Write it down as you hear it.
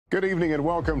Good evening and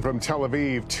welcome from Tel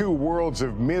Aviv. Two worlds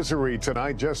of misery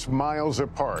tonight, just miles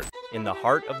apart. In the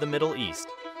heart of the Middle East,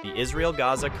 the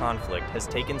Israel-Gaza conflict has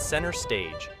taken center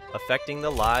stage, affecting the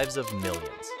lives of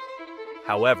millions.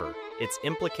 However, its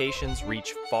implications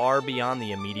reach far beyond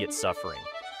the immediate suffering,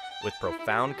 with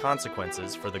profound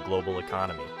consequences for the global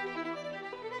economy.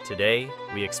 Today,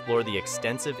 we explore the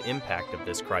extensive impact of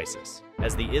this crisis.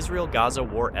 As the Israel-Gaza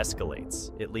war escalates,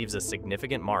 it leaves a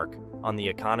significant mark on the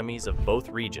economies of both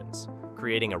regions,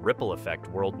 creating a ripple effect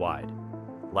worldwide.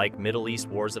 Like Middle East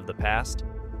wars of the past,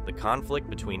 the conflict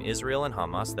between Israel and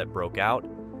Hamas that broke out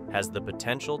has the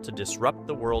potential to disrupt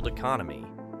the world economy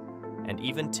and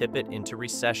even tip it into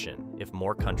recession if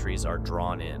more countries are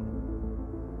drawn in.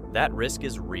 That risk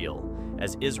is real,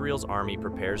 as Israel's army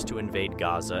prepares to invade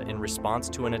Gaza in response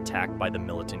to an attack by the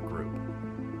militant group.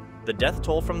 The death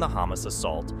toll from the Hamas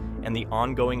assault and the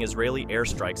ongoing Israeli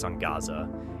airstrikes on Gaza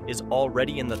is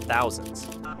already in the thousands.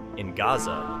 In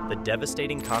Gaza, the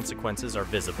devastating consequences are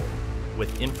visible,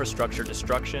 with infrastructure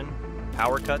destruction,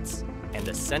 power cuts, and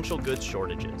essential goods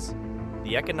shortages.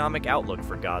 The economic outlook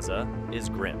for Gaza is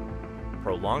grim.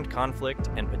 Prolonged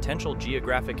conflict and potential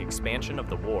geographic expansion of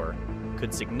the war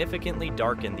could significantly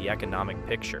darken the economic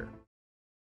picture.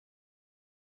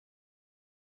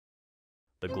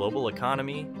 The global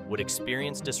economy would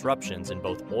experience disruptions in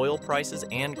both oil prices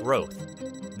and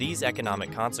growth. These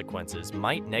economic consequences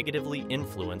might negatively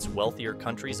influence wealthier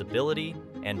countries' ability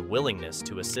and willingness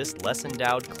to assist less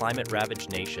endowed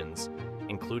climate-ravaged nations,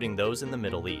 including those in the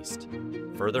Middle East.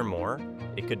 Furthermore,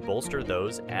 it could bolster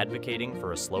those advocating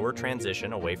for a slower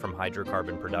transition away from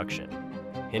hydrocarbon production,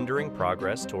 hindering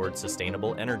progress towards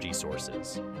sustainable energy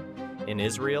sources. In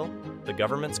Israel, the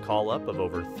government's call-up of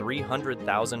over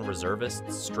 300,000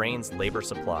 reservists strains labor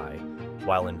supply,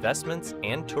 while investments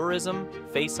and tourism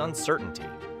face uncertainty.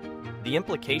 The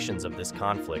implications of this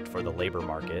conflict for the labor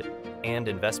market and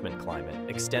investment climate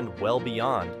extend well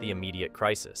beyond the immediate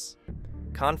crisis.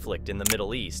 Conflict in the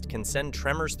Middle East can send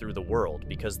tremors through the world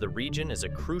because the region is a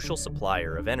crucial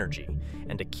supplier of energy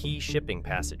and a key shipping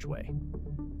passageway.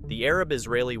 The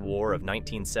Arab-Israeli War of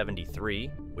 1973,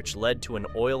 which led to an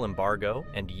oil embargo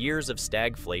and years of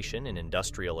stagflation in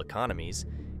industrial economies,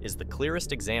 is the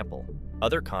clearest example.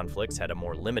 Other conflicts had a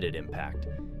more limited impact,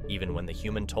 even when the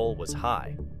human toll was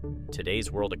high. Today's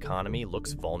world economy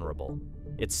looks vulnerable.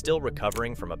 It's still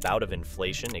recovering from a bout of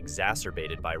inflation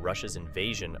exacerbated by Russia's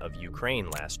invasion of Ukraine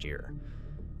last year.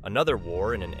 Another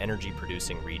war in an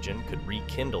energy-producing region could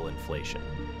rekindle inflation.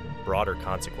 Broader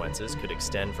consequences could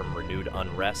extend from renewed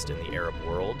unrest in the Arab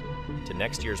world to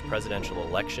next year's presidential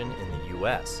election in the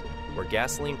US, where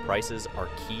gasoline prices are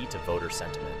key to voter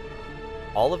sentiment.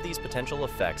 All of these potential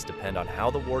effects depend on how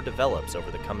the war develops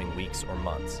over the coming weeks or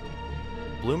months.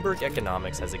 Bloomberg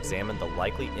Economics has examined the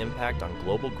likely impact on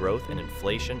global growth and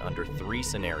inflation under three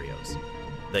scenarios.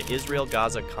 The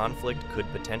Israel-Gaza conflict could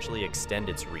potentially extend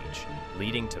its reach,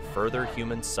 leading to further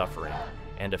human suffering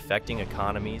and affecting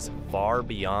economies far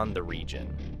beyond the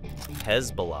region.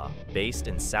 Hezbollah, based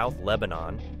in South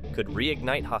Lebanon, could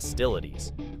reignite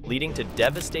hostilities, leading to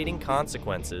devastating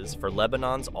consequences for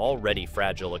Lebanon's already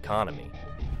fragile economy.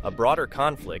 A broader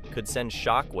conflict could send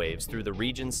shockwaves through the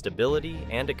region's stability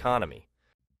and economy.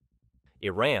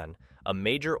 Iran, a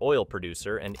major oil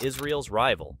producer and Israel's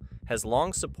rival, has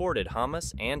long supported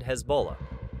Hamas and Hezbollah.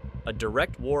 A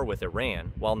direct war with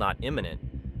Iran, while not imminent,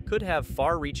 could have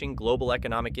far-reaching global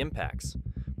economic impacts,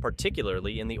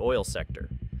 particularly in the oil sector.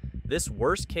 This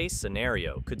worst-case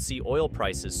scenario could see oil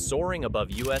prices soaring above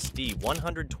USD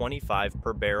 125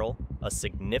 per barrel, a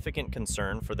significant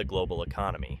concern for the global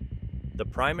economy. The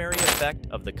primary effect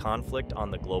of the conflict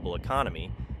on the global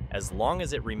economy, as long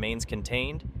as it remains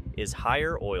contained, is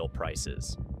higher oil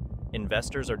prices.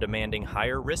 Investors are demanding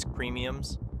higher risk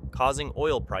premiums, causing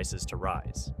oil prices to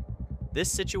rise. This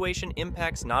situation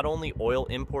impacts not only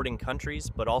oil-importing countries,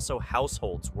 but also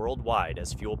households worldwide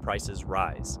as fuel prices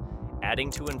rise,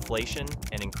 adding to inflation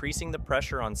and increasing the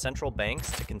pressure on central banks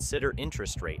to consider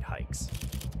interest rate hikes.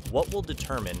 What will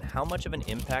determine how much of an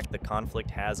impact the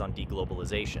conflict has on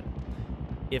deglobalization?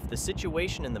 If the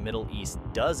situation in the Middle East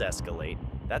does escalate,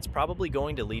 that's probably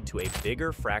going to lead to a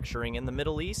bigger fracturing in the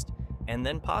Middle East, and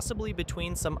then possibly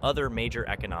between some other major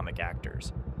economic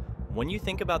actors. When you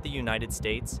think about the United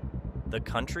States, the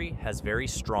country has very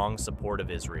strong support of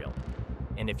Israel.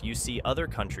 And if you see other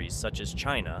countries such as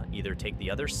China either take the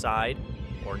other side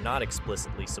or not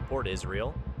explicitly support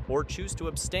Israel or choose to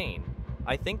abstain,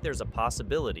 I think there's a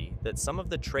possibility that some of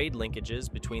the trade linkages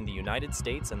between the United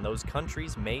States and those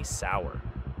countries may sour.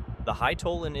 The high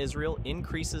toll in Israel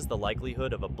increases the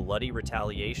likelihood of a bloody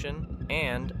retaliation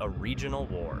and a regional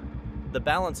war. The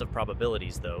balance of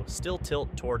probabilities, though, still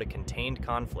tilt toward a contained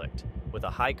conflict, with a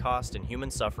high cost in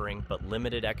human suffering but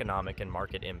limited economic and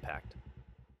market impact.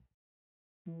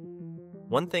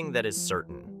 One thing that is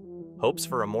certain, hopes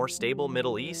for a more stable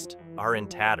Middle East are in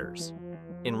tatters.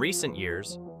 In recent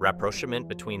years, rapprochement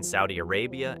between Saudi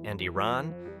Arabia and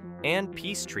Iran, and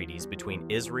peace treaties between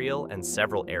Israel and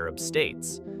several Arab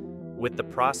states, with the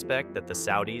prospect that the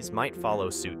Saudis might follow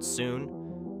suit soon,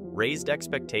 raised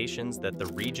expectations that the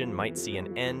region might see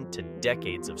an end to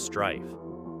decades of strife.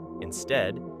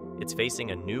 Instead, it's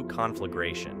facing a new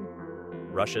conflagration.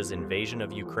 Russia's invasion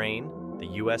of Ukraine, the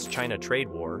US-China trade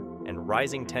war, and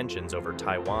rising tensions over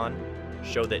Taiwan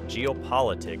show that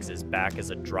geopolitics is back as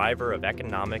a driver of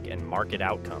economic and market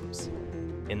outcomes.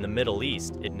 In the Middle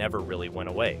East, it never really went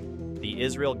away. The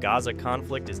Israel-Gaza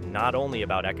conflict is not only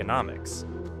about economics,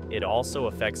 it also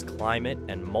affects climate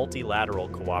and multilateral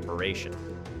cooperation.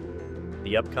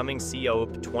 The upcoming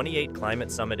COP28 Climate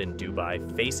Summit in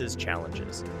Dubai faces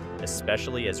challenges,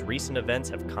 especially as recent events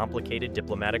have complicated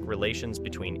diplomatic relations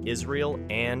between Israel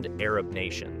and Arab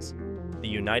nations. The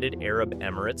United Arab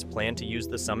Emirates plan to use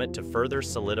the summit to further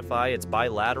solidify its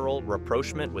bilateral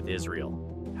rapprochement with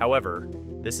Israel. However,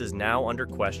 this is now under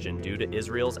question due to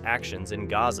Israel's actions in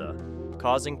Gaza,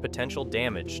 causing potential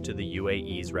damage to the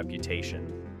UAE's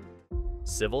reputation.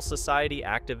 Civil society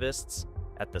activists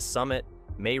at the summit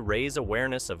may raise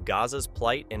awareness of Gaza's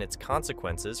plight and its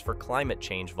consequences for climate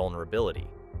change vulnerability.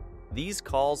 These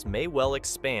calls may well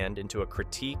expand into a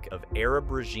critique of Arab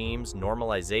regimes'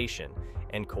 normalization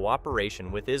and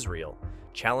cooperation with Israel,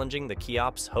 challenging the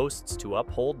COP's hosts to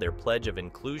uphold their pledge of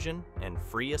inclusion and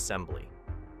free assembly.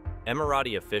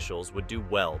 Emirati officials would do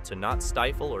well to not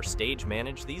stifle or stage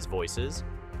manage these voices,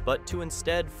 but to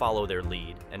instead follow their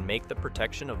lead and make the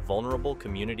protection of vulnerable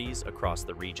communities across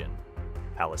the region.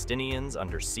 Palestinians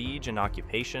under siege and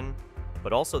occupation,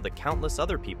 but also the countless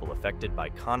other people affected by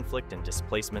conflict and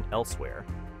displacement elsewhere,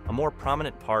 a more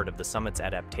prominent part of the summit's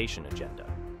adaptation agenda.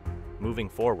 Moving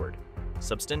forward,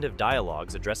 substantive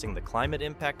dialogues addressing the climate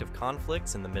impact of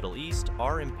conflicts in the Middle East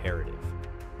are imperative.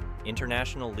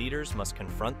 International leaders must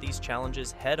confront these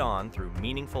challenges head-on through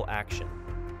meaningful action.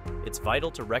 It's vital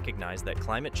to recognize that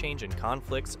climate change and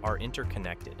conflicts are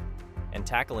interconnected, and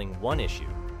tackling one issue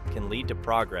can lead to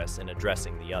progress in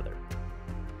addressing the other.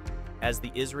 As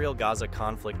the Israel-Gaza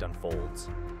conflict unfolds,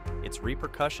 its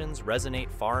repercussions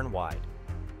resonate far and wide,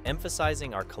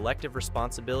 emphasizing our collective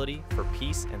responsibility for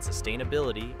peace and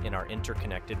sustainability in our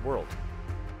interconnected world.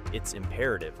 It's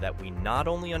imperative that we not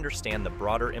only understand the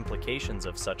broader implications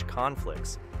of such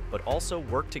conflicts, but also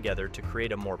work together to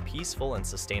create a more peaceful and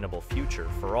sustainable future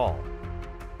for all.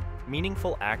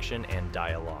 Meaningful action and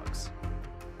dialogues.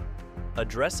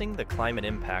 Addressing the climate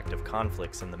impact of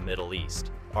conflicts in the Middle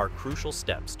East are crucial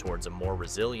steps towards a more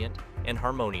resilient and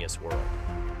harmonious world.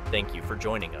 Thank you for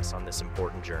joining us on this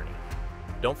important journey.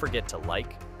 Don't forget to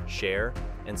like, share,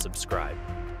 and subscribe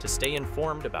to stay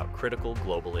informed about critical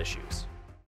global issues.